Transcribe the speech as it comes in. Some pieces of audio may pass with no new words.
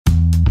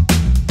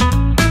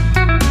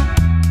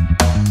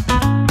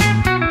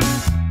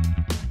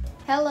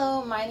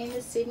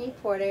Sydney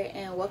Porter,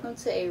 and welcome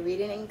to a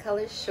Reading in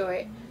Color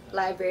short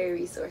Library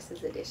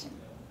Resources edition.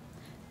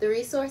 The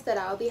resource that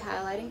I'll be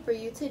highlighting for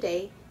you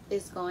today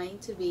is going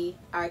to be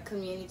our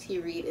Community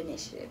Read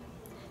Initiative.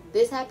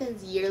 This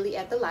happens yearly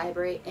at the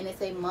library, and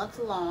it's a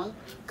month-long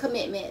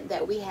commitment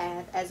that we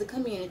have as a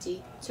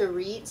community to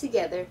read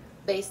together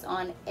based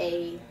on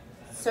a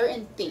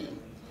certain theme.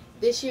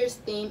 This year's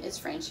theme is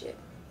friendship.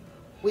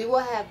 We will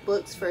have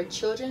books for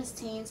children's,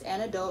 teens,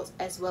 and adults,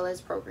 as well as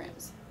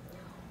programs.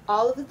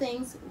 All of the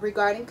things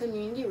regarding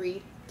Community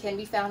Read can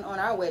be found on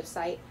our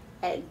website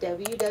at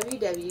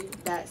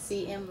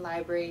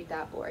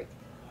www.cmlibrary.org.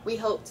 We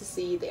hope to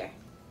see you there.